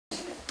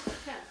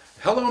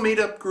Hello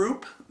Meetup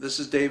group, this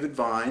is David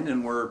Vine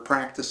and we're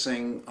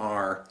practicing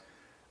our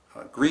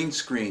green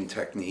screen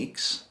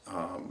techniques.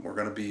 We're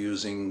going to be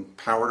using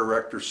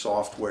PowerDirector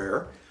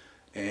software,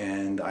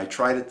 and I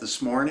tried it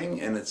this morning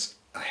and it's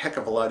a heck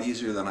of a lot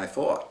easier than I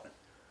thought.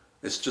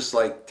 It's just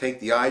like take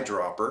the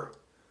eyedropper,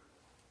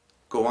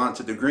 go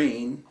onto the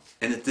green,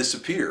 and it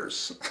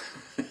disappears,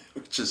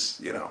 which is,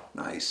 you know,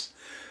 nice.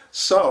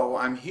 So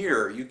I'm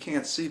here, you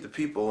can't see the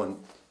people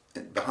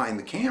behind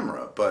the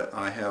camera, but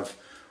I have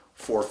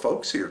 4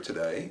 folks here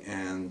today,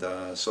 and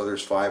so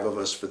there's 5 of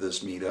us for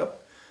this meetup,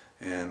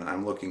 and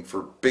I'm looking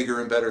for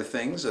bigger and better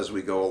things as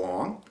we go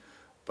along.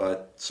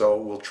 But so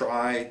we'll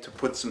try to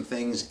put some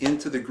things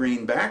into the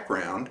green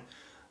background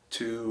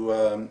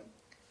to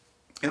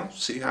you know,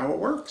 see how it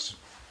works.